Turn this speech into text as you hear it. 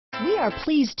We are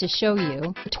pleased to show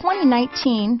you the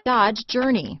 2019 Dodge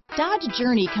Journey. Dodge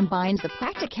Journey combines the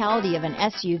practicality of an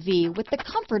SUV with the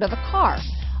comfort of a car,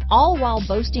 all while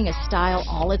boasting a style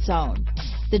all its own.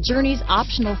 The Journey's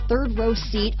optional third row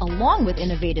seat, along with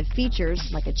innovative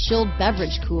features like a chilled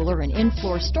beverage cooler and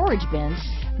in-floor storage bins,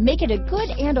 make it a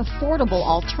good and affordable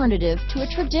alternative to a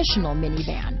traditional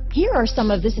minivan. Here are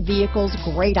some of this vehicle's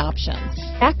great options: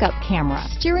 backup camera,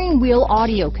 steering wheel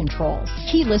audio controls,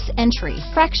 keyless entry,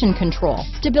 traction control,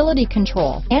 stability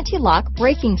control, anti-lock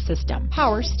braking system,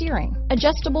 power steering,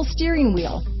 adjustable steering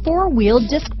wheel, four-wheel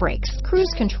disc brakes,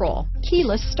 cruise control,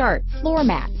 keyless start, floor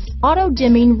mats,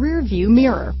 auto-dimming rear view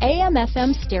mirror,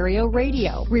 AM/FM stereo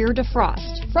radio, rear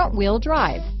defrost, front-wheel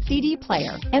drive, CD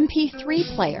player,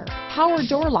 MP3 player, power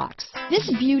door locks. This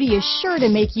beauty is sure to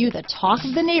make you the talk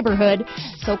of the neighborhood,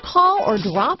 so call or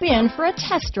drop in for a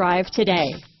test drive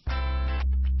today.